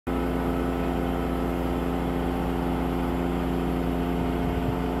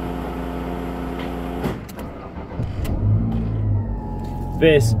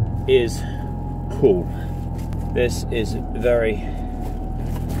This is cool. This is very,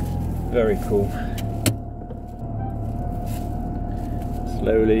 very cool.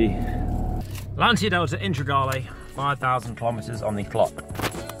 Slowly. Lancia Delta Integrale, 5,000 kilometers on the clock.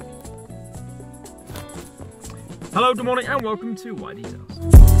 Hello, good morning, and welcome to WhiteDetails.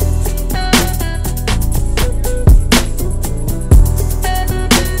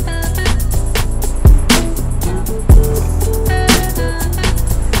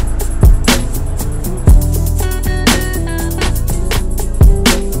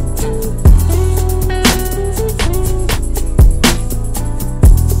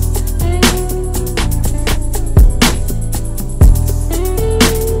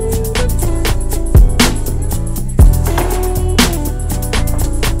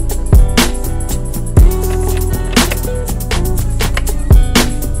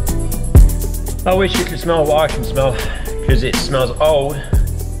 I wish you could smell what I can smell, because it smells old,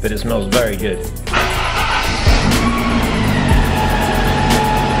 but it smells very good.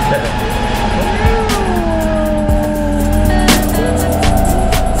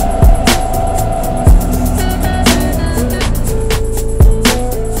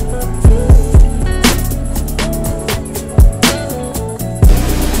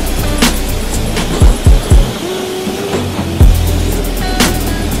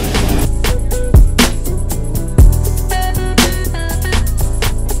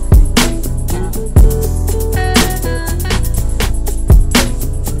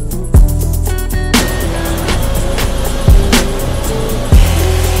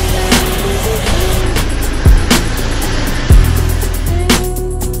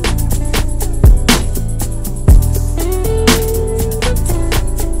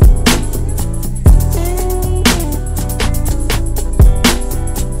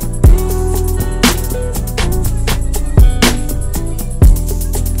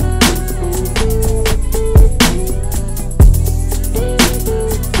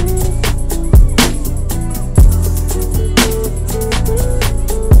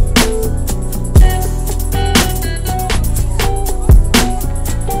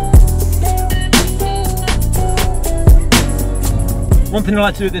 One thing I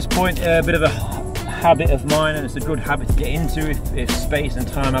like to do at this point, a bit of a habit of mine, and it's a good habit to get into if space and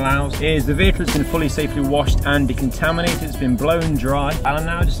time allows, is the vehicle has been fully safely washed and decontaminated. It's been blown dry, and I'm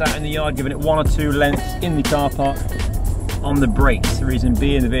now just out in the yard giving it 1 or 2 lengths in the car park on the brakes. The reason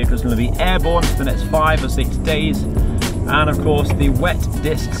being the vehicle is going to be airborne for the next 5 or 6 days, and of course the wet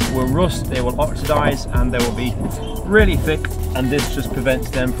discs will rust, they will oxidize, and they will be really thick, and this just prevents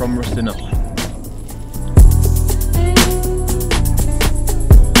them from rusting up.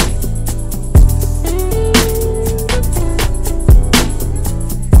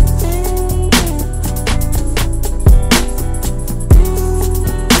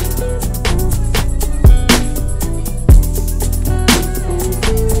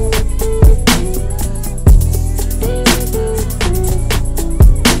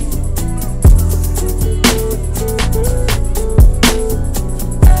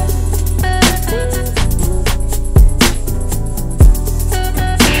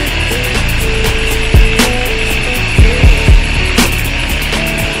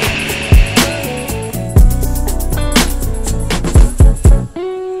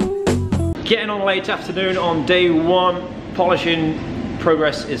 Getting on late afternoon on day 1. Polishing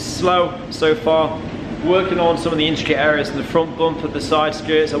progress is slow so far. Working on some of the intricate areas in the front bumper, the side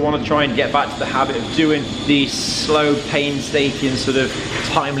skirts. I want to try and get back to the habit of doing the slow, painstaking, sort of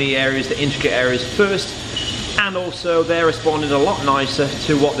timely areas, the intricate areas first. And also they're responding a lot nicer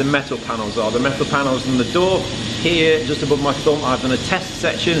to what the metal panels are. The metal panels on the door here, just above my thumb, I've done a test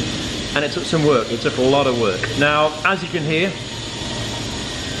section, and it took some work. It took a lot of work. Now, as you can hear,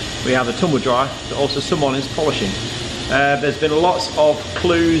 we have a tumble dryer, but also someone is polishing. There's been lots of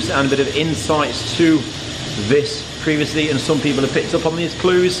clues and a bit of insights to this previously, and some people have picked up on these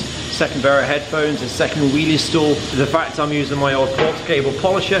clues. Second pair of headphones, a second wheelie stool, the fact I'm using my old quartz cable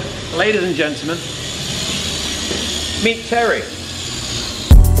polisher. Ladies and gentlemen, meet Terry.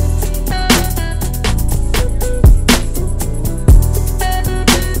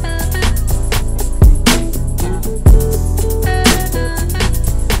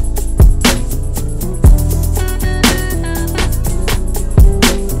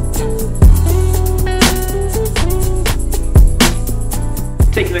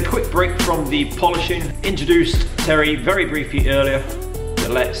 Taking a quick break from the polishing, introduced Terry very briefly earlier, but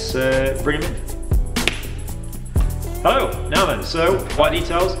let's bring him in. Hello, now then, so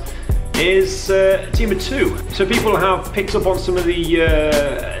WhiteDetails is a team of 2. So people have picked up on some of the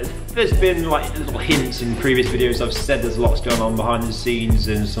There's been like little hints in previous videos. I've said there's lots going on behind the scenes,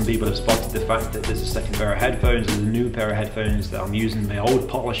 and some people have spotted the fact that there's a second pair of headphones. There's a new pair of headphones that I'm using, my old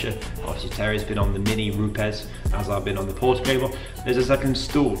polisher. Obviously Terry's been on the mini Rupes, as I've been on the Porter cable. There's a second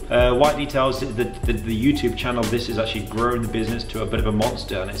stool. WhiteDetails, the YouTube channel, this has actually grown the business to a bit of a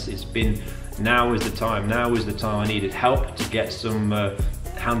monster, and it's been, now is the time I needed help to get some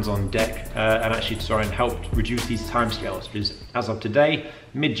hands on deck and actually try and help reduce these timescales, because as of today,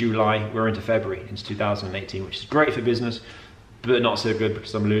 mid-July, we're into February, into 2018, which is great for business, but not so good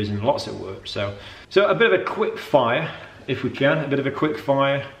because I'm losing lots of work. So a bit of a quick fire, if we can, a bit of a quick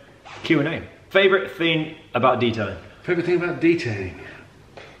fire Q&A. Favorite thing about detailing? Favorite thing about detailing?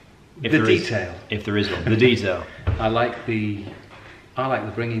 The detail. If there is one, the detail. I like the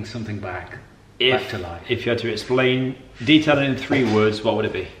bringing something back to life. If you had to explain detailing in 3 words, what would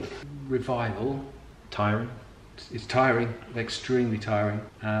it be? Revival. Tiring. It's tiring, extremely tiring,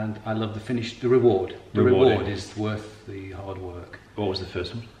 and I love the finish, the reward. The reward is worth the hard work. What was the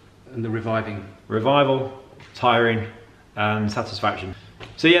first one? And the reviving. Revival, tiring, and satisfaction.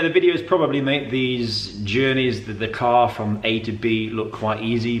 So yeah, the videos probably make these journeys, the car from A to B, look quite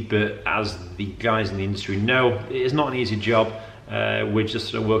easy, but as the guys in the industry know, it's not an easy job. We're just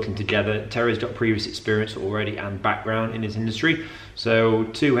sort of working together. Terry's got previous experience already and background in his industry, so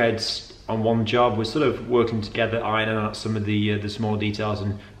 2 heads on 1 job. We're sort of working together, ironing out some of the small details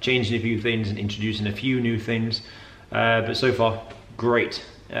and changing a few things and introducing a few new things. But so far, great,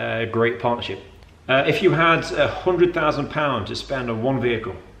 great partnership. If you had £100,000 to spend on 1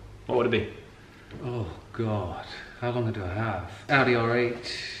 vehicle, what would it be? Oh God, how long do I have? Audi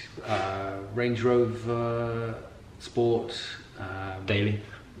R8, Range Rover Sport. Daily.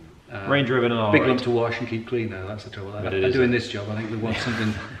 Range Rover and an R8. Big lump to wash and keep clean though, that's the trouble. Doing this job, I think we want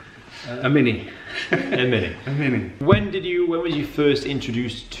something, a mini. A mini. A mini. When was you first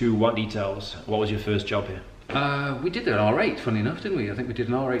introduced to WhiteDetails? What was your first job here? We did an R8, funny enough, didn't we? I think we did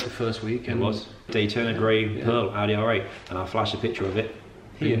an R8 the first week. And it was. Daytona Grey Pearl Audi R8, and I'll flash a picture of it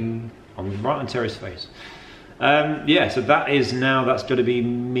here, right on Terry's face. Yeah, so that's going to be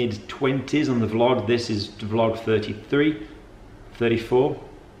mid-20s on the vlog. This is vlog 33, 34.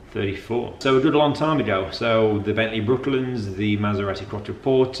 So a good long time ago. So the Bentley Brooklyns, the Maserati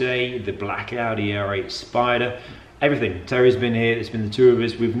Quattroporte, the black Audi R8 Spider, everything. Terry's been here, it's been the 2 of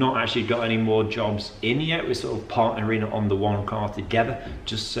us. We've not actually got any more jobs in yet. We're sort of partnering on the 1 car together,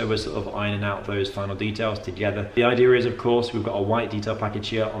 just so we're sort of ironing out those final details together. The idea is, of course, we've got a white detail package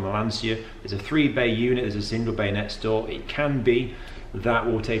here on the Lancia. There's a 3-bay unit, there's a single bay next door. It can be that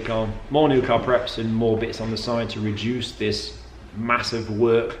we'll take on more new car preps and more bits on the side to reduce this massive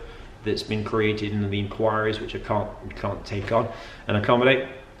work that's been created in the inquiries, which I can't take on and accommodate.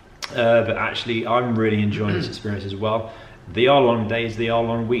 But actually, I'm really enjoying this experience as well. They are long days, they are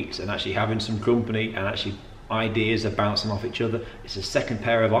long weeks, and actually having some company and actually ideas are bouncing off each other. It's a second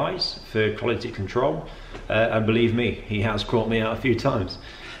pair of eyes for quality control, and believe me, he has caught me out a few times.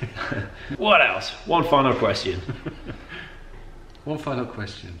 What else? One final question. One final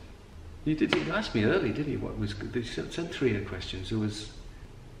question. You asked me early, didn't you? What was? You said 3 questions. It was.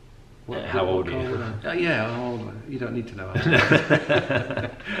 How old are you? Yeah, how old? You don't need to know.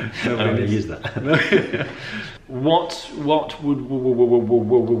 I'm going to use that.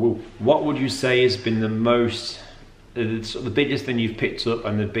 What would you say has been the most, the biggest thing you've picked up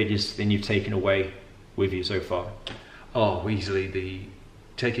and the biggest thing you've taken away with you so far? Oh, easily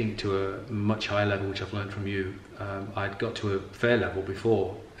taking it to a much higher level, which I've learned from you. I'd got to a fair level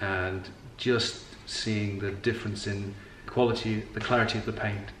before, and just seeing the difference in quality, the clarity of the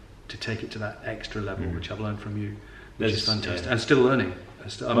paint, to take it to that extra level, which I've learned from you, which is fantastic, and still learning.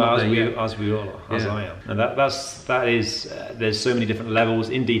 As we all are, as I am, and that is. There's so many different levels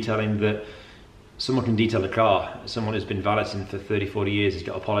in detailing that someone can detail a car. Someone who's been valeting for 30, 40 years, has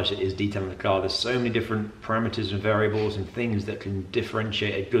got a polish, is detailing the car. There's so many different parameters and variables and things that can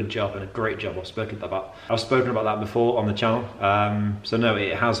differentiate a good job and a great job. I've spoken about that before on the channel. So no,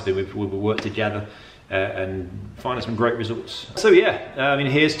 it has been. We've worked together. And finding some great results. So yeah, I mean,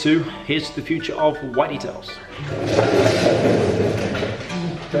 here's to the future of WhiteDetails.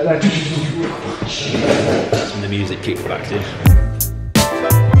 That's when the music kicks back in.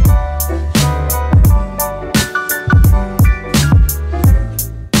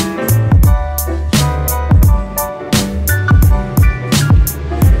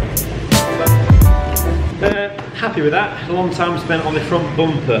 Happy with that. A long time spent on the front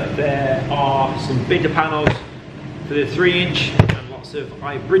bumper. There are some bigger panels for the 3-inch and lots of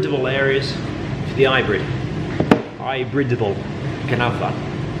hybridable areas for the hybrid. Hybridable. You can have that.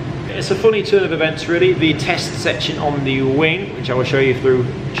 It's a funny turn of events really. The test section on the wing, which I will show you through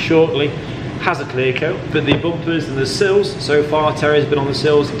shortly, has a clear coat, but the bumpers and the sills, so far Terry's been on the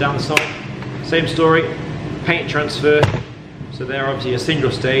sills and down the side, same story, paint transfer, so they're obviously a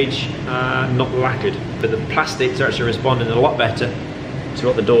single stage, not lacquered, but the plastics are actually responding a lot better to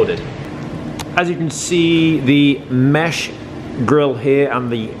what the door did. As you can see, the mesh grill here and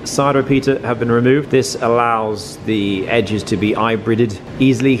the side repeater have been removed. This allows the edges to be hybrided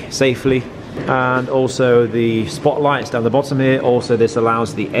easily, safely. And also the spotlights down the bottom here, also this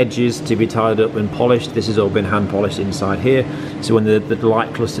allows the edges to be tied up and polished. This has all been hand polished inside here, so when the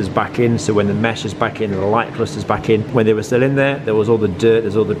light cluster's back in, so when the mesh is back in and the light cluster's back in. When they were still in there was all the dirt,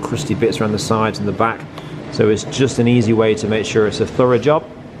 there's all the crusty bits around the sides and the back, so it's just an easy way to make sure it's a thorough job.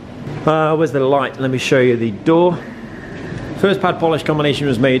 Where's the light? Let me show you the door. First pad polish combination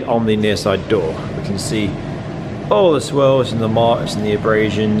was made on the near side door. We can see all the swirls and the marks and the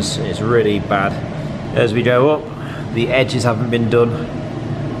abrasions. It's really bad. As we go up, the edges haven't been done,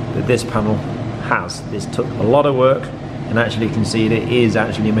 but this panel has. This took a lot of work, and actually you can see it is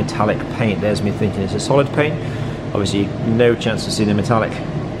actually metallic paint. There's me thinking it's a solid paint. Obviously no chance to see the metallic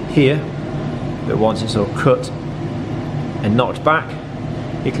here, but once it's all cut and knocked back,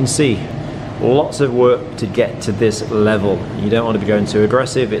 you can see lots of work to get to this level. You don't want to be going too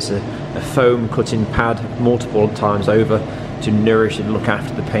aggressive. It's a foam cutting pad multiple times over to nourish and look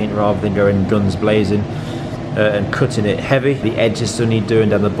after the paint rather than going guns blazing and cutting it heavy. The edges still need doing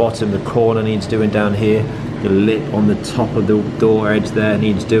down the bottom, the corner needs doing down here, the lip on the top of the door edge there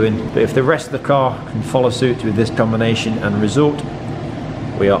needs doing. But if the rest of the car can follow suit with this combination and result,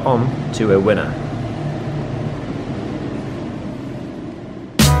 we are on to a winner.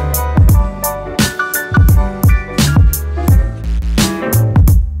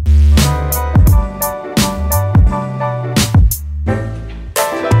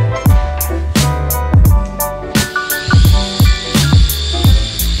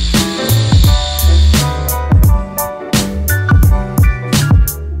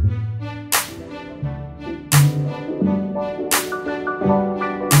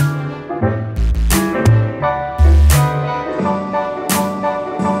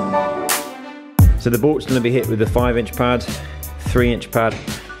 So the bolt's going to be hit with a 5-inch pad, 3-inch pad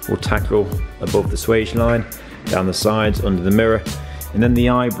will tackle above the swage line, down the sides, under the mirror. And then the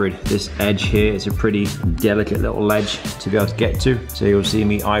hybrid, this edge here is a pretty delicate little edge to be able to get to. So you'll see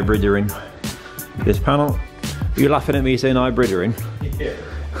me hybridering this panel. Are you laughing at me saying hybridering? Yeah.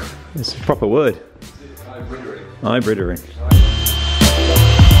 It's a proper word. Hybridering. Hybridering.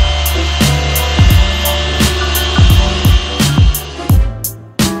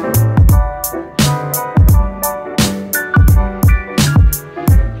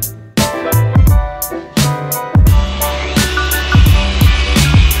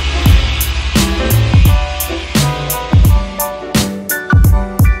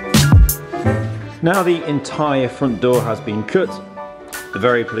 Now the entire front door has been cut.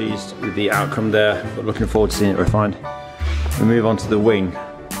 Very pleased with the outcome there, but looking forward to seeing it refined. We move on to the wing.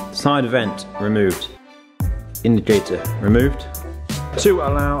 Side vent removed. Indicator removed. To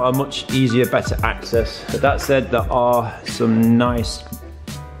allow a much easier, better access. But that said, there are some nice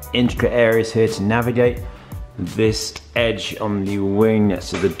intricate areas here to navigate. This edge on the wing next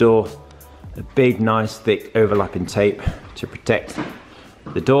to the door. A big, nice, thick overlapping tape to protect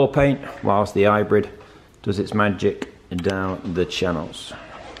the door paint, whilst the hybrid does its magic down the channels.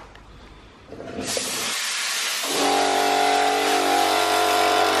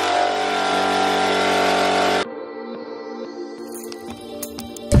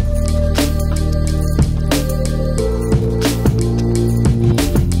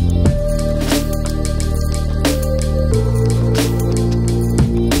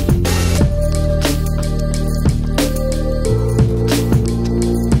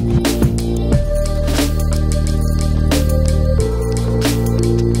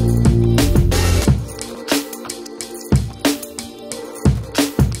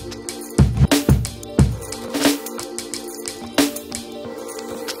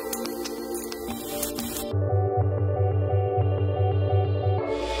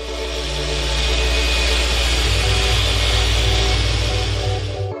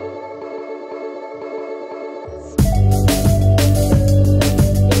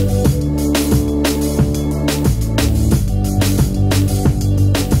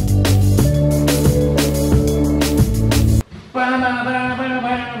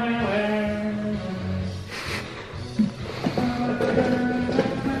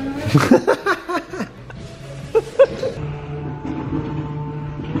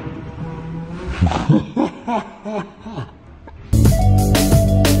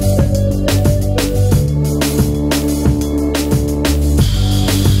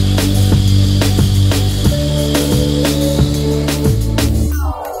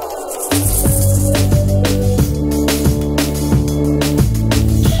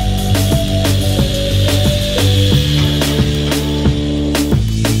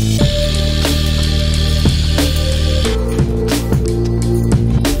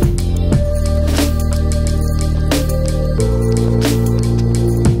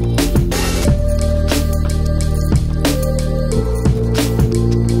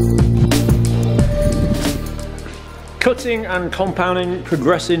 Coating and compounding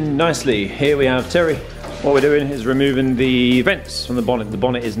progressing nicely. Here we have Terry. What we're doing is removing the vents from the bonnet. The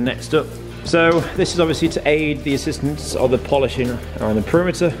bonnet is next up. So this is obviously to aid the assistance of the polishing around the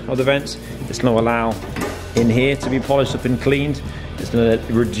perimeter of the vents. It's going to allow in here to be polished up and cleaned. It's going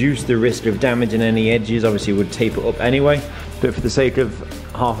to reduce the risk of damaging any edges. Obviously it would tape it up anyway, but for the sake of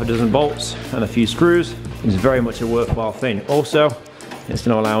half a dozen bolts and a few screws, it's very much a worthwhile thing. Also, it's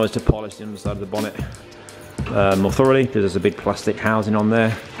going to allow us to polish the underside of the bonnet more thoroughly, because there's a big plastic housing on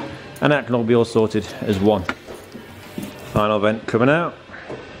there, and that can all be all sorted as one. Final vent coming out.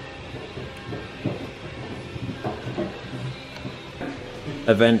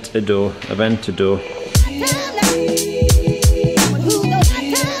 A vent, a door, a vent, a door.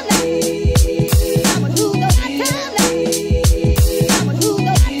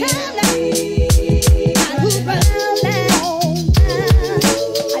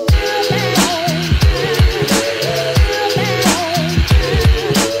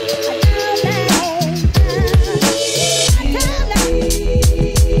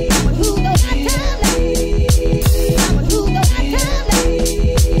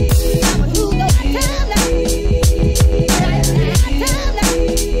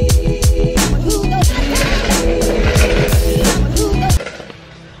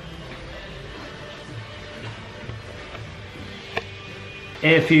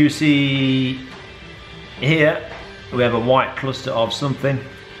 If you see here, we have a white cluster of something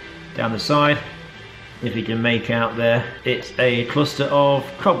down the side. If you can make out there, it's a cluster of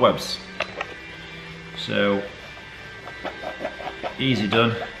cobwebs. So, easy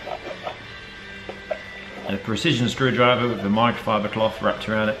done. A precision screwdriver with a microfiber cloth wrapped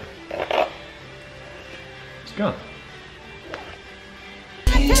around it. It's gone.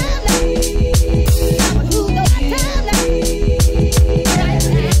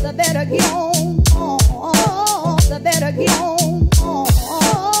 The better get on, the better get on,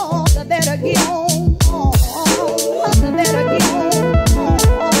 the better get on, the better get on.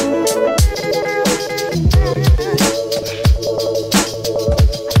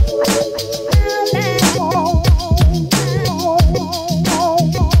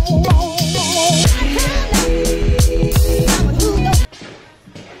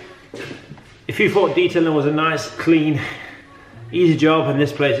 If you thought detailing was a nice, clean, easy job and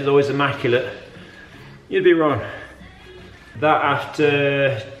this place is always immaculate, you'd be wrong. That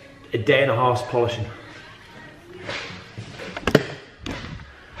after a day and a half's polishing.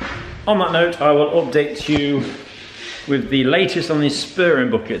 On that note, I will update you with the latest on the spurring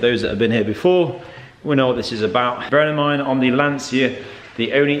bucket. Those that have been here before will know what this is about. Bear in mind, on the Lancia,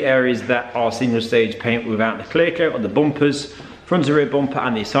 the only areas that are single stage paint without the clear coat are the bumpers, front and rear bumper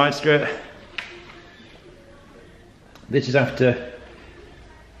and the side skirt. This is after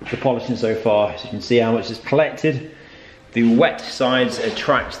the polishing so far, so you can see how much is collected. The wet sides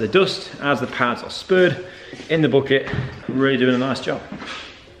attract the dust as the pads are spurred in the bucket. Really doing a nice job.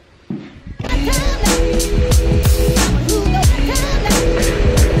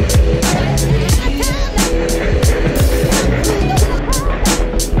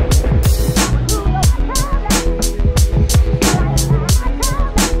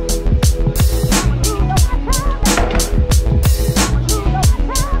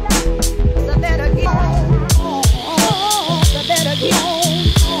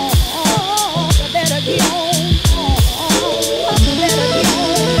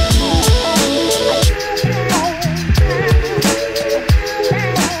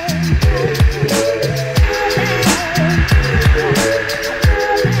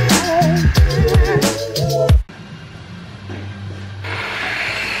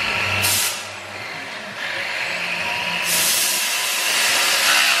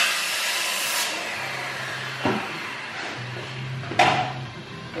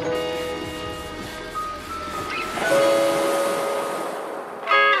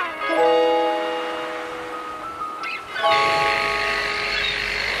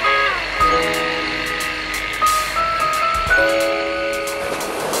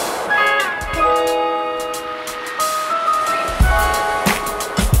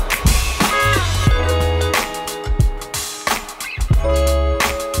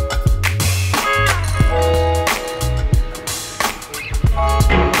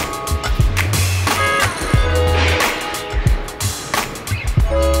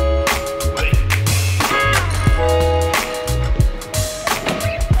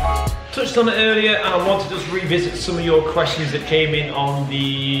 On it earlier, and I want to just revisit some of your questions that came in on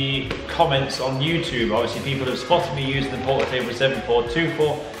the comments on YouTube. Obviously people have spotted me using the Portafable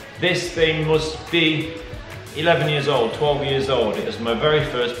 7424. This thing must be 11 years old, 12 years old. It was my very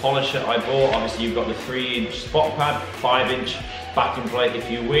first polisher I bought. Obviously you've got the 3-inch spot pad, 5-inch backing plate if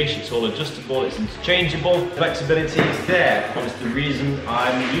you wish. It's all adjustable, it's interchangeable. Flexibility is there. Obviously the reason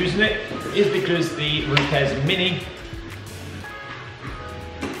I'm using it is because the Rupes Mini,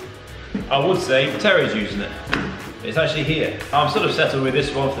 I would say Terry's using it. It's actually here. I'm sort of settled with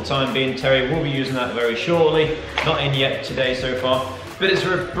this one for the time being. Terry will be using that very shortly. Not in yet today so far. But it's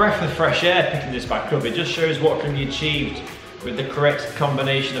a breath of fresh air picking this back up. It just shows what can be achieved with the correct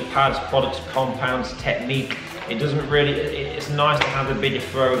combination of pads, products, compounds, technique. It doesn't really, it's nice to have the bigger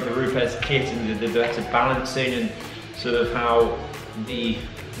throw of the Rupes kit and the better balancing and sort of how the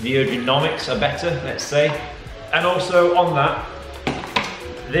ergonomics are better, let's say. And also on that,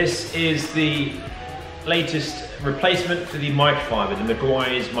 this is the latest replacement for the microfiber, the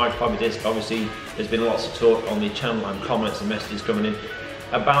Meguiar's microfiber disc. Obviously, there's been lots of talk on the channel and comments and messages coming in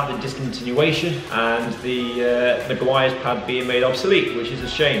about the discontinuation and the Meguiar's pad being made obsolete, which is a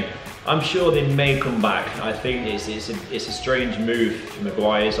shame. I'm sure they may come back. I think it's a strange move for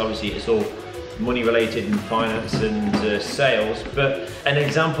Meguiar's. Obviously, it's all money related and finance and sales. But an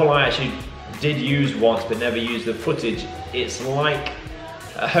example I actually did use once, but never used the footage. It's like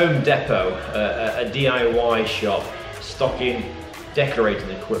a home depot, a DIY shop, stocking decorating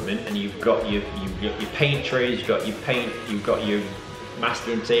equipment, and you've got your paint trays, you've got your paint, you've got your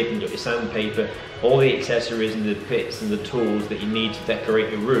masking tape, and you've got your sandpaper, all the accessories and the bits and the tools that you need to decorate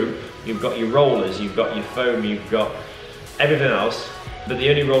your room. You've got your rollers, you've got your foam, you've got everything else, but the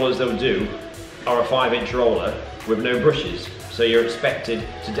only rollers they'll do are a 5-inch roller with no brushes. So you're expected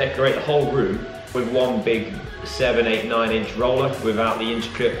to decorate the whole room with one big 7, 8, 9-inch roller without the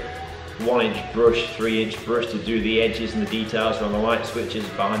intricate 1-inch brush, 3-inch brush to do the edges and the details around the light switches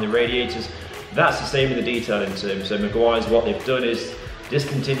behind the radiators. That's the same with the detail in terms. So Meguiar's, what they've done is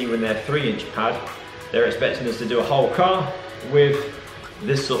discontinuing their 3-inch pad. They're expecting us to do a whole car with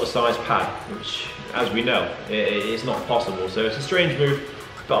this sort of size pad, which, as we know, it's not possible. So it's a strange move,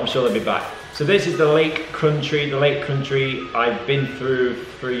 but I'm sure they'll be back. So this is the Lake Country. The Lake Country, I've been through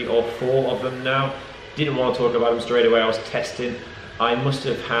 3 or 4 of them now. Didn't want to talk about them straight away. I was testing. I must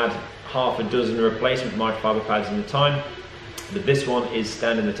have had half a dozen replacement microfiber pads in the time, but this one is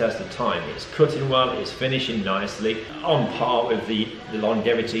standing the test of time. It's cutting well, it's finishing nicely, on par with the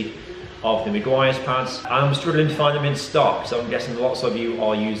longevity of the Meguiar's pads. I'm struggling to find them in stock, so I'm guessing lots of you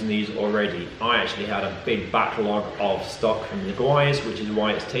are using these already. I actually had a big backlog of stock from Meguiar's, which is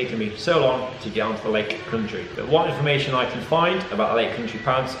why it's taken me so long to get onto the Lake Country. But what information I can find about the Lake Country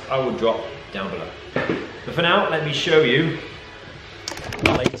pads, I will drop down below. But for now, let me show you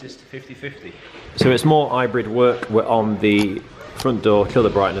the latest 50/50. So it's more hybrid work. We're on the front door, kill the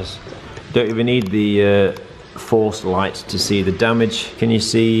brightness. Don't even need the forced light to see the damage. Can you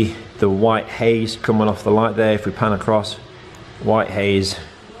see the white haze coming off the light there? If we pan across, white haze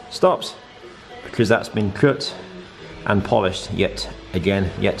stops because that's been cut and polished, yet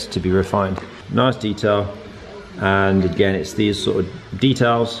to be refined. Nice detail, and again, it's these sort of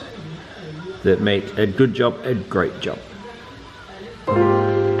details that make a good job a great job.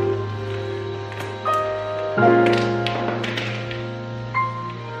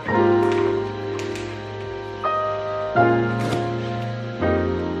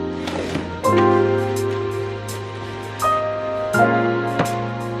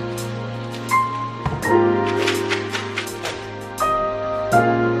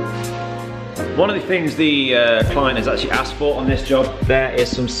 One of the things the client has actually asked for on this job, there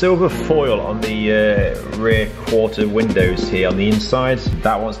is some silver foil on the rear quarter windows here on the inside.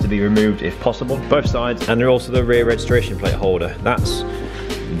 That wants to be removed if possible, both sides, and also the rear registration plate holder. That's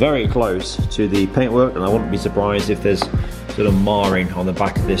very close to the paintwork, and I wouldn't be surprised if there's sort of marring on the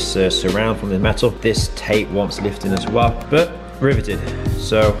back of this surround from the metal. This tape wants lifting as well, but riveted.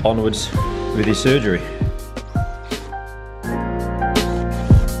 So onwards with the surgery.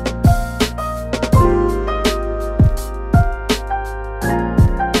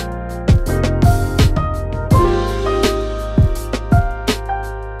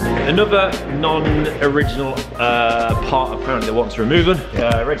 Another non-original part apparently they want to remove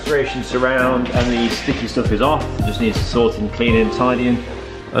them. Registration surround and the sticky stuff is off. It just needs sorting, cleaning, tidying.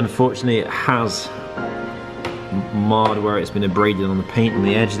 Unfortunately it has marred where it's been abraded on the paint on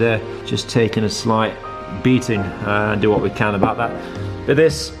the edge there. Just taking a slight beating and do what we can about that. But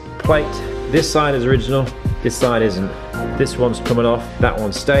this plate, this side is original, this side isn't. This one's coming off, that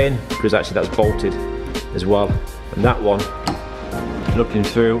one's staying because actually that's bolted as well. And that one, looking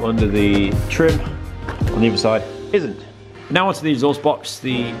through under the trim on the other side, isn't. Now onto the exhaust box.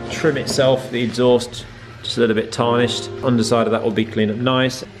 The trim itself, the exhaust, just a little bit tarnished. Underside of that will be cleaned up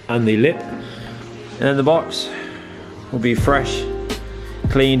nice, and the lip And then the box will be fresh,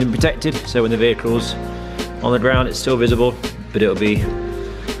 cleaned and protected, so when the vehicle's on the ground it's still visible, but it'll be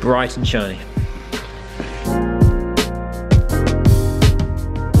bright and shiny.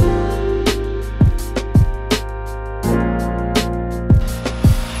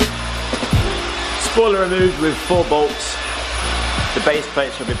 Spoiler removed with 4 bolts. The base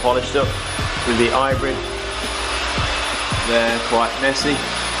plates will be polished up with the hybrid. They're quite messy.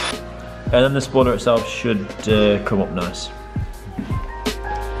 And then the spoiler itself should come up nice.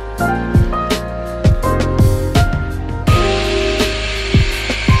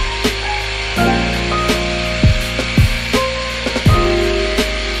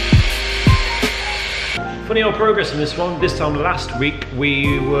 Funny old progress in this one. This time last week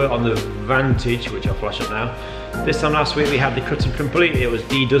we were on the Vantage, which I'll flash up now. This time last week we had the cutting completely. It was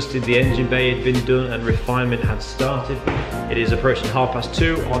de-dusted, the engine bay had been done and refinement had started. It is approaching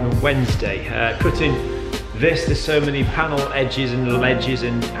 2:30 on Wednesday. Cutting this, there's so many panel edges and ledges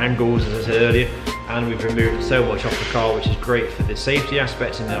and angles, as I said earlier, and we've removed so much off the car, which is great for the safety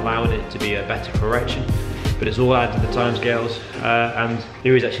aspects and allowing it to be a better correction. But it's all added to the timescales, and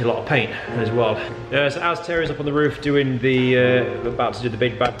there is actually a lot of paint as well. So as Terry's up on the roof doing the, about to do the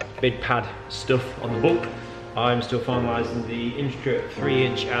big pad stuff on the bulk, I'm still finalising the intricate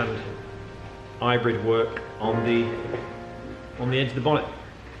 3-inch and hybrid work on the edge of the bonnet.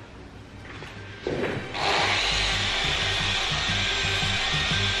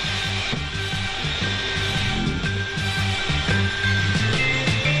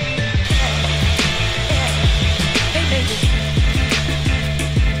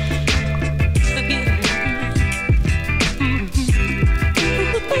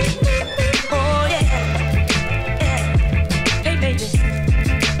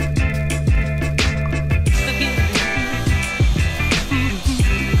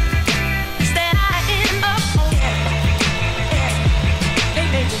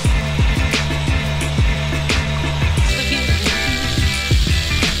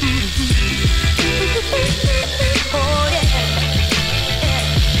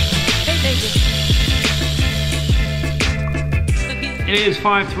 It is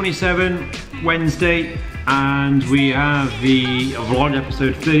 5:27 Wednesday, and we have the vlog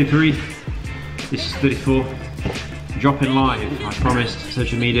episode 33. This is 34. Dropping live. I promised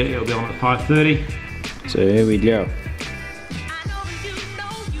social media it'll be on at 5:30. So here we go.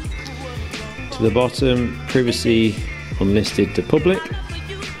 To the bottom, privacy unlisted to public.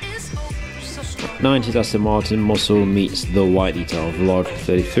 90s Aston Martin muscle meets the WhiteDetails vlog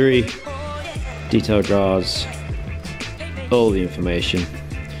 33. Detail guards. All the information.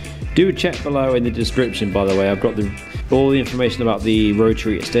 Do check below in the description, by the way. I've got all the information about the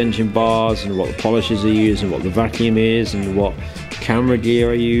rotary extension bars and what the polishers I use and what the vacuum is and what camera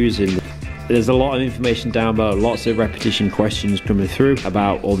gear I use, and there's a lot of information down below, lots of repetition questions coming through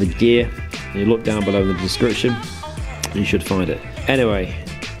about all the gear. You look down below in the description, you should find it. Anyway,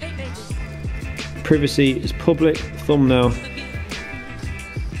 privacy is public, thumbnail,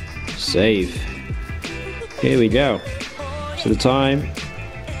 save. Here we go. So the time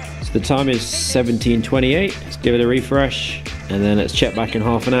is 17:28. Let's give it a refresh and then let's check back in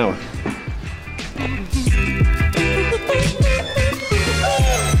half an hour.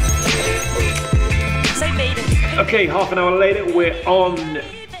 Okay, half an hour later we're on.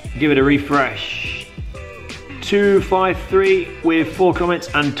 Give it a refresh. 253 with 4 comments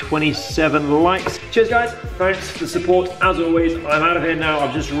and 27 likes. Cheers guys, thanks for the support as always. I'm out of here now.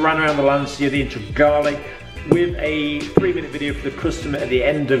 I've just ran around the Lancia, the Integrale, with a 3-minute video for the customer at the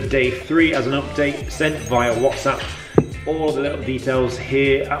end of day 3 as an update sent via WhatsApp. All the little details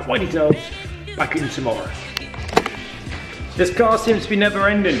here at WhiteDetails. Back in tomorrow. This car seems to be never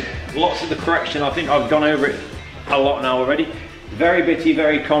ending. Lots of the correction, I think I've gone over it a lot now already. Very bitty,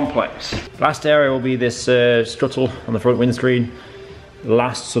 very complex. Last area will be this struttle on the front windscreen.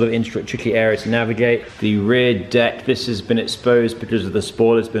 Last sort of tricky area to navigate. The rear deck, this has been exposed because of the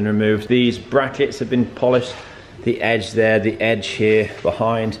spoiler's been removed. These brackets have been polished. The edge there, the edge here,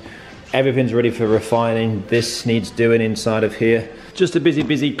 behind. Everything's ready for refining. This needs doing inside of here. Just a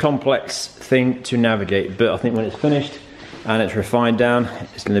busy, complex thing to navigate. But I think when it's finished and it's refined down,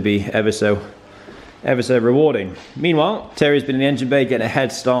 it's gonna be ever so rewarding. Meanwhile, Terry's been in the engine bay getting a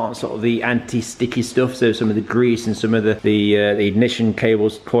head start on sort of the anti-sticky stuff, so some of the grease and some of the ignition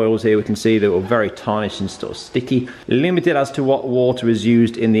coils here we can see that were very tarnished and sort of sticky. Limited as to what water was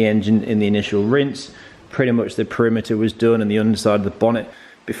used in the engine in the initial rinse. Pretty much the perimeter was done and the underside of the bonnet.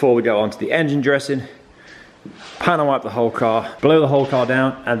 Before we go on to the engine dressing, panel wipe the whole car, blow the whole car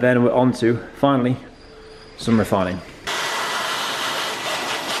down, and then we're on to, finally, some refining.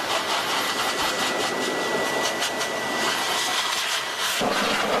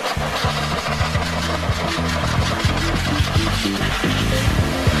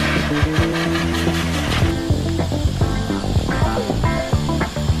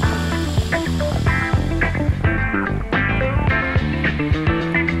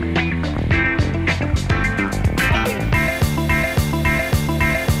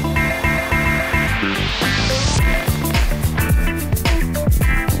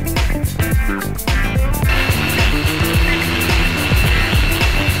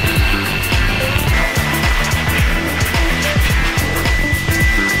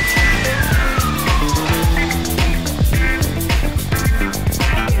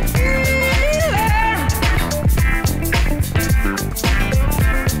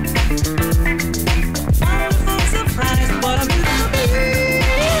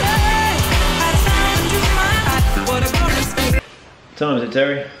 it,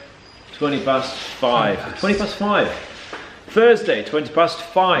 Terry? 20 past 5. 20 past 5. Thursday, 20 past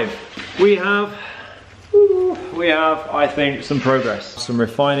 5. We have, I think, some progress. Some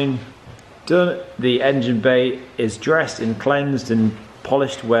refining done. The engine bay is dressed and cleansed and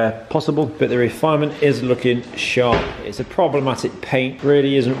polished where possible, but the refinement is looking sharp. It's a problematic paint,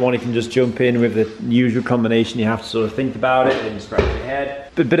 really isn't one you can just jump in with the usual combination. You have to sort of think about it and scratch your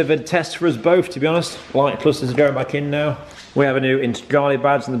head. But a bit of a test for us both, to be honest. Light clusters are going back in now. We have a new Integrale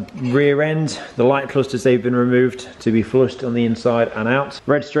badge on the rear end. The light clusters, they've been removed to be flushed on the inside and out.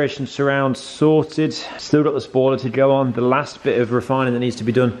 Registration surround sorted. Still got the spoiler to go on. The last bit of refining that needs to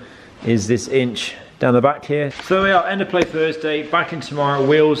be done is this inch down the back here. So we are end of play Thursday, back in tomorrow.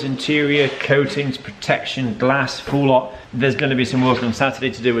 Wheels, interior, coatings, protection, glass, full lot. There's going to be some work on Saturday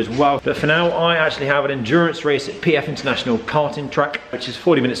to do as well. But for now, I actually have an endurance race at PF International karting track, which is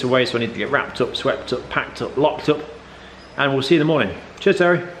 40 minutes away, so I need to get wrapped up, swept up, packed up, locked up, and we'll see you in the morning. Cheers,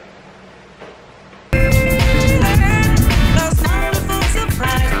 Terry.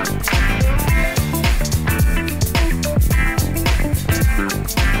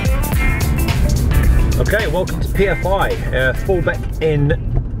 Okay, welcome to PFI, Fulbeck in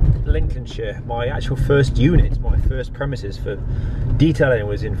Lincolnshire. My actual first unit, my first premises for detailing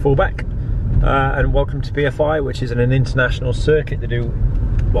was in Fulbeck. And welcome to PFI, which is an international circuit to do,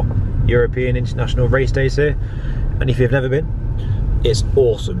 well, European international race days here. And if you've never been, it's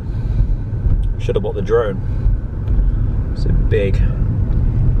awesome. Should have bought the drone. It's a big,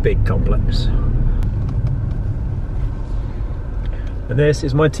 big complex. And this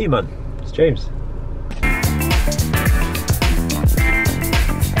is my team-man, it's James.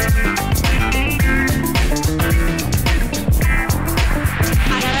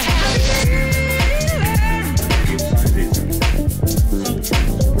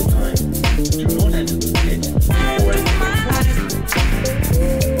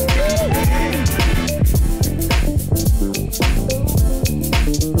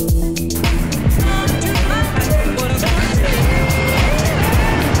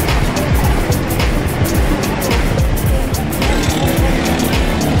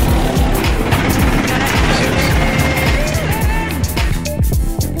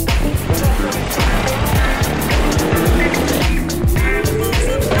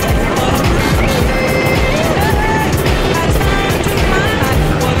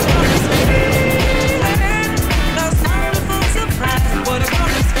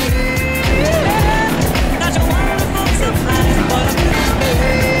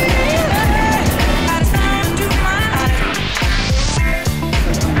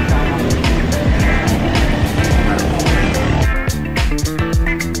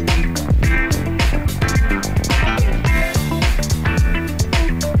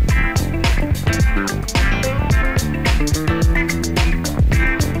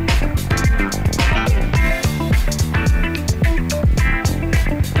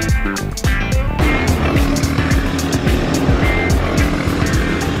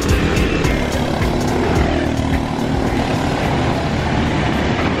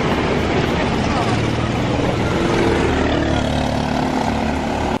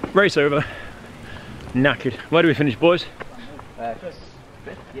 Race over. Knackered. Where do we finish, boys? Fifth.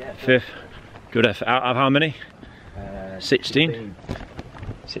 Yeah. Fifth. Good effort. Out of how many? 16?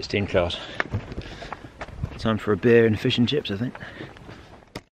 16 cars. Time for a beer and fish and chips, I think.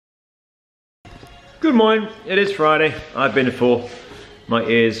 Good morning. It is Friday. I've been before. My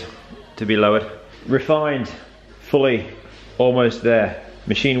ears to be lowered. Refined. Fully. Almost there.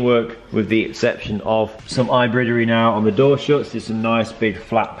 Machine work with the exception of some embroidery now on the door shuts. There's some nice big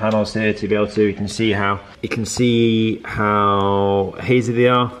flat panels here to be able to, you can see how hazy they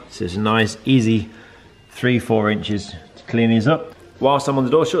are. So it's a nice easy 3-4 inches to clean these up. Whilst I'm on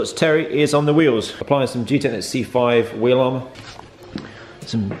the door shuts, Terry is on the wheels. Applying some G-Technics C5 wheel armour.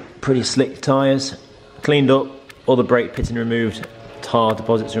 Some pretty slick tyres. Cleaned up, all the brake pitting removed, tar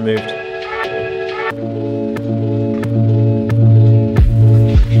deposits removed.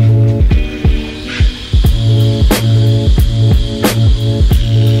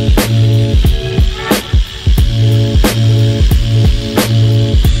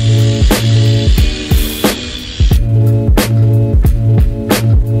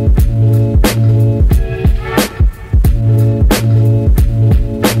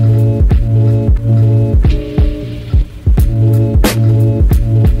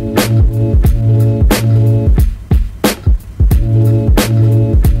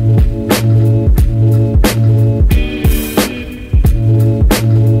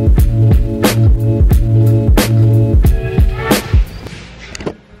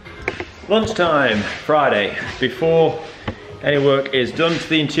 Lunchtime, Friday, before any work is done to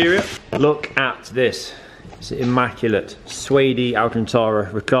the interior. Look at this. It's immaculate. Suede Alcantara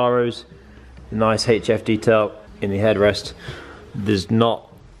Recaros. Nice HF detail in the headrest. There's not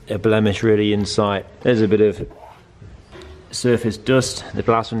a blemish really inside. There's a bit of surface dust. The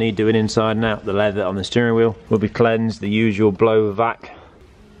glass will need doing inside and out. The leather on the steering wheel will be cleansed. The usual blow vac.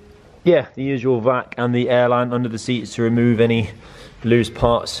 Yeah, the usual vac and the airline under the seats to remove any loose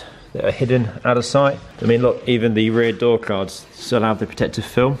parts that are hidden out of sight. I mean, look, even the rear door cards still have the protective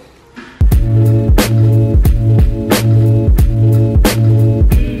film.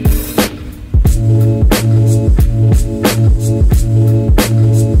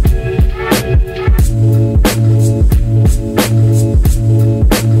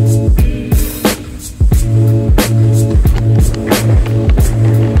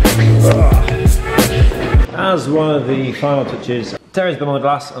 As one of the final touches, Terry's been on the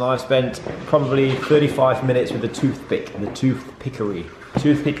glass and I've spent probably 35 minutes with the toothpick, the toothpickery.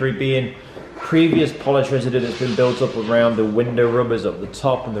 Toothpickery being previous polish residue that's been built up around the window rubbers, up the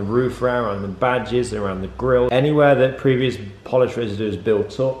top and the roof rail, around the badges, around the grille. Anywhere that previous polish residue is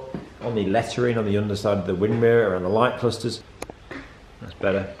built up, on the lettering, on the underside of the wind mirror, around the light clusters. That's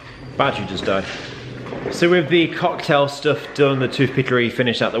better. Battery just died. So with the cocktail stuff done, the toothpickery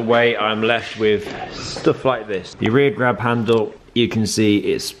finished out the way, I'm left with stuff like this. The rear grab handle, you can see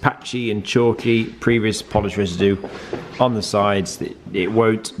it's patchy and chalky, previous polish residue on the sides. It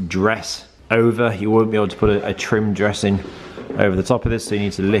won't dress over, you won't be able to put a trim dressing over the top of this, so you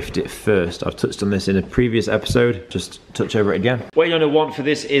need to lift it first. I've touched on this in a previous episode, just touch over it again. What you're going to want for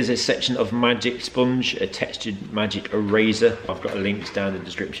this is a section of magic sponge, a textured magic eraser. I've got links down in the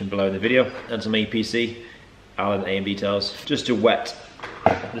description below in the video, and some APC, Allen A&B just to wet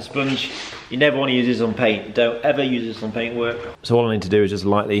the sponge. You never want to use this on paint, don't ever use this on paint work. So all I need to do is just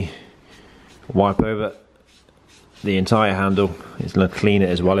lightly wipe over the entire handle. It's going to clean it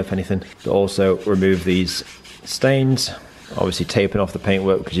as well if anything, but also remove these stains. Obviously taping off the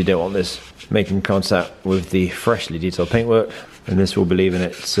paintwork because you don't want this making contact with the freshly detailed paintwork, and this will be leaving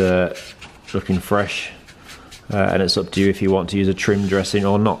it looking fresh, and it's up to you if you want to use a trim dressing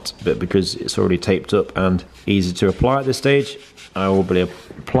or not, but because it's already taped up and easy to apply at this stage, I will be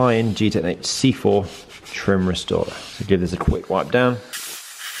applying G-Technique C4 Trim Restorer. So give this a quick wipe down.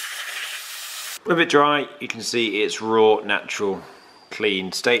 With it dry, you can see its raw, natural,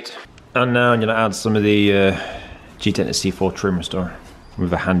 clean state. And now I'm going to add some of the G-Technique C4 Trim Restorer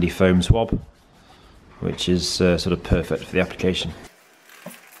with a handy foam swab, which is sort of perfect for the application.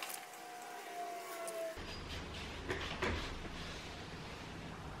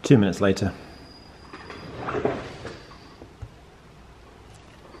 2 minutes later.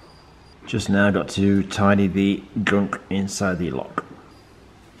 Just now got to tidy the gunk inside the lock.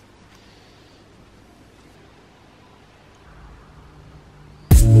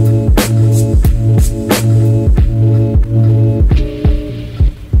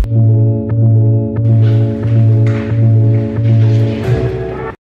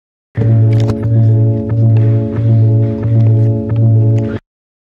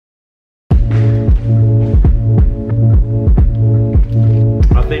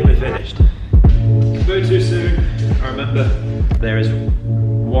 There is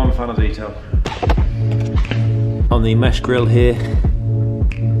one final detail. On the mesh grille here,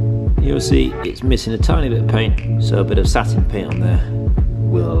 you'll see it's missing a tiny bit of paint, so a bit of satin paint on there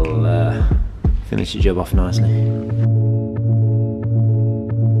will finish the job off nicely.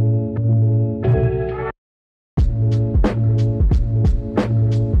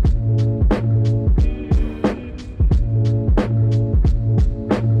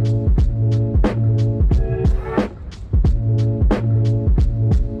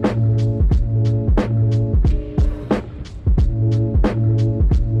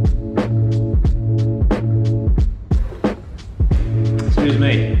 Excuse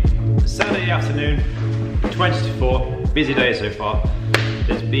me. Saturday afternoon, 20 to 4, busy day so far.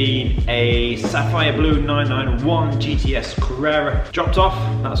 There's been a Sapphire Blue 991 GTS Carrera dropped off.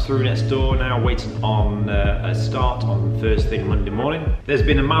 That's through next door now, waiting on a start on first thing Monday morning. There's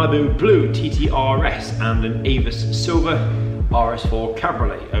been a Malibu Blue TTRS and an Avis Silver RS4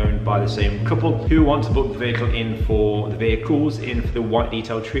 Cabriolet owned by the same couple who want to book the vehicles in for the white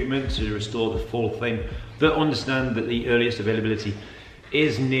detail treatment to restore the full thing, but understand that the earliest availability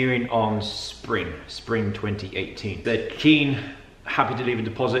is nearing on spring 2018. They're keen, happy to leave a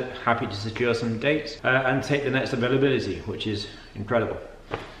deposit, happy to secure some dates and take the next availability, which is incredible.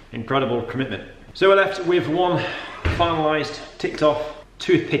 Incredible commitment. So we're left with one finalised, ticked off,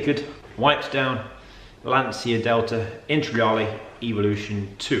 toothpickered, wiped down Lancia Delta Integrale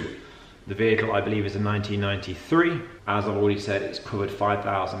EVO II. The vehicle, I believe, is a 1993. As I've already said, it's covered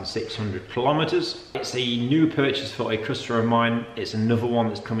 5,600 kilometers. It's a new purchase for a customer of mine. It's another one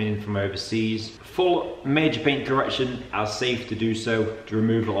that's coming in from overseas. Full major paint correction as safe to do so, to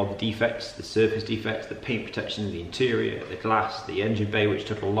remove a lot of the defects, the surface defects, the paint protection, the interior, the glass, the engine bay, which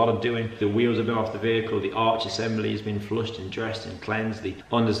took a lot of doing. The wheels have been off the vehicle, the arch assembly has been flushed and dressed and cleansed, the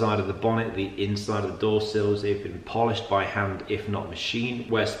underside of the bonnet, the inside of the door sills, they've been polished by hand, if not machine,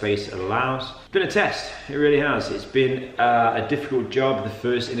 where space allows. It's been a test, it really has. It's been a difficult job. The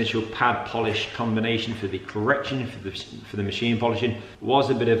first initial pad polish combination for the correction, for the machine polishing, was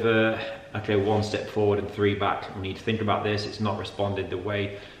a bit of a, okay, 1 step forward and 3 back. We need to think about this. It's not responded the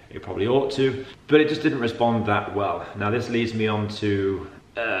way it probably ought to, but it just didn't respond that well. Now this leads me on to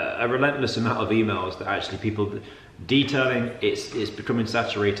a relentless amount of emails that actually people detailing. It's becoming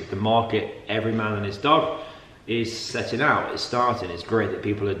saturated. The market, every man and his dog is setting out, it's starting. It's great that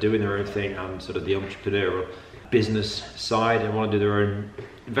people are doing their own thing and sort of the entrepreneurial business side and want to do their own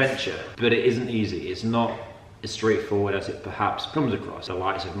venture, but it isn't easy. It's not as straightforward as it perhaps comes across. The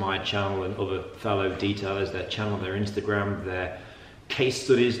likes of my channel and other fellow detailers, their channel, their Instagram, their case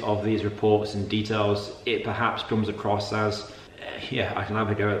studies of these reports and details, it perhaps comes across as, yeah, I can have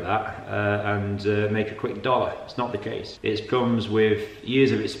a go at that and make a quick dollar. It's not the case. It comes with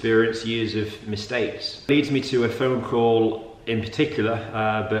years of experience, years of mistakes. Leads me to a phone call in particular,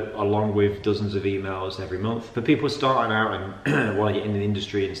 but along with dozens of emails every month for people starting out and want to get in the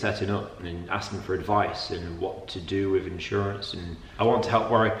industry and setting up and asking for advice and what to do with insurance. And I want to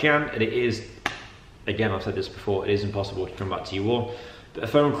help where I can, and it is, again, I've said this before, it is impossible to come back to you all. But a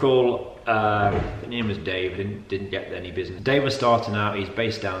phone call, his name was Dave, didn't get any business. Dave was starting out, he's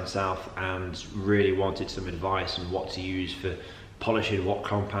based down south and really wanted some advice on what to use for polishing, what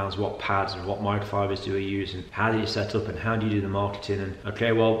compounds, what pads, and what microfibers do we use, and how do you set up, and how do you do the marketing, and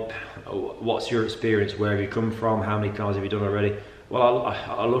okay, well, what's your experience, where have you come from, how many cars have you done already? Well,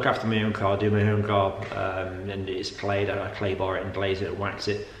 I look after my own car, do my own car, and it's clayed, I clay bar it and glaze it and wax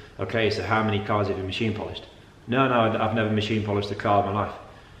it. Okay, so how many cars have you machine polished? No, I've never machine polished a car in my life.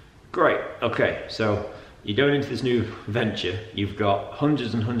 Great, okay, so you're going into this new venture, you've got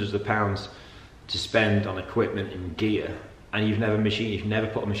hundreds and hundreds of pounds to spend on equipment and gear, and you've never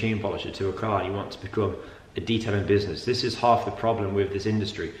put a machine polisher to a car. You want to become a detailing business. This is half the problem with this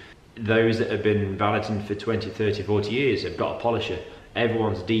industry. Those that have been valeting for 20, 30, 40 years have got a polisher.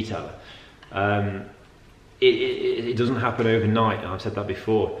 Everyone's a detailer. It doesn't happen overnight, and I've said that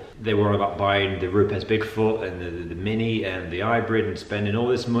before. They were about buying the Rupes Bigfoot and the Mini and the Hybrid and spending all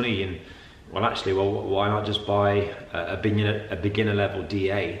this money, and well, actually, why not just buy a beginner level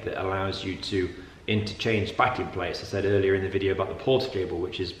DA that allows you to interchange backing plates? I said earlier in the video about the Porter cable,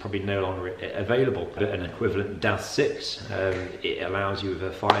 which is probably no longer available, but an equivalent DAS 6. It allows you with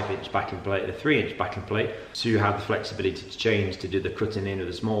a 5-inch backing plate and a 3-inch backing plate to have the flexibility to change, to do the cutting in of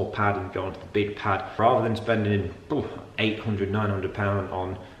the small pad and go onto the big pad, rather than spending £800, £900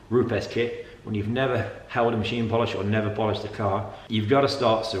 on Rupes kit when you've never held a machine polish or never polished a car. You've got to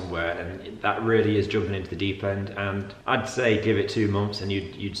start somewhere, and that really is jumping into the deep end. And I'd say give it 2 months and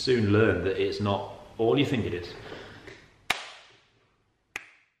you'd soon learn that it's not all you think it is.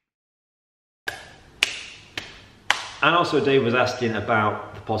 And also Dave was asking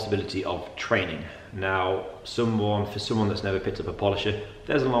about the possibility of training. Now, for someone that's never picked up a polisher,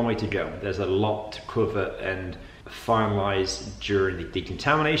 there's a long way to go. There's a lot to cover and finalize during the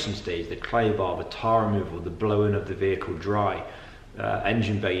decontamination stage, the clay bar, the tar removal, the blowing of the vehicle dry,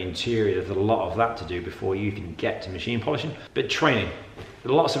 engine bay interior. There's a lot of that to do before you can get to machine polishing. But training,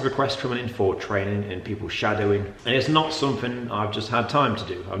 there are lots of requests coming in for training and people shadowing, and it's not something I've just had time to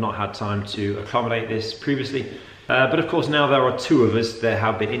do. I've not had time to accommodate this previously. But of course, now there are 2 of us. There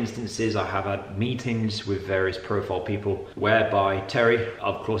have been instances, I have had meetings with various profile people whereby Terry,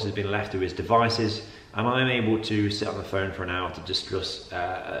 of course, has been left to his devices, and I'm able to sit on the phone for an hour to discuss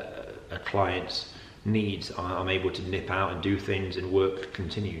a client's needs. I'm able to nip out and do things, and work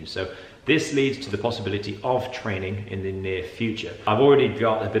continues. So this leads to the possibility of training in the near future. I've already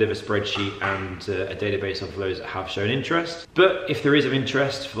got a bit of a spreadsheet and a database of those that have shown interest. But if there is of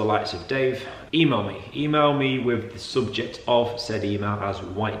interest for the likes of Dave, email me. Email me with the subject of said email as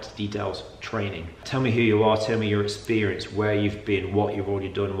WhiteDetails training. Tell me who you are, tell me your experience, where you've been, what you've already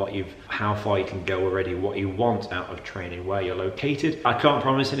done, how far you can go already, what you want out of training, where you're located. I can't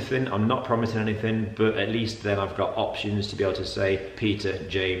promise anything, I'm not promising anything, but at least then I've got options to be able to say, Peter,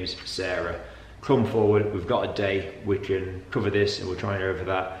 James, Sarah, come forward, we've got a day, we can cover this and we'll try and over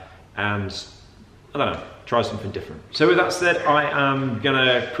that. And I don't know, try something different. So with that said, I am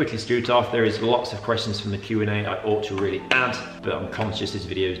gonna quickly scoot off. There is lots of questions from the Q&A I ought to really add, but I'm conscious this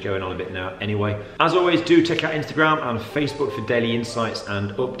video is going on a bit now anyway. As always, do check out Instagram and Facebook for daily insights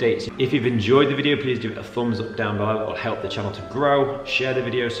and updates. If you've enjoyed the video, please give it a thumbs up down below. It'll help the channel to grow. Share the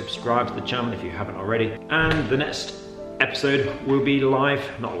video, subscribe to the channel if you haven't already. And the next episode will be live,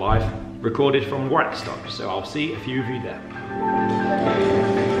 not live, recorded from Waxstock. So I'll see a few of you there.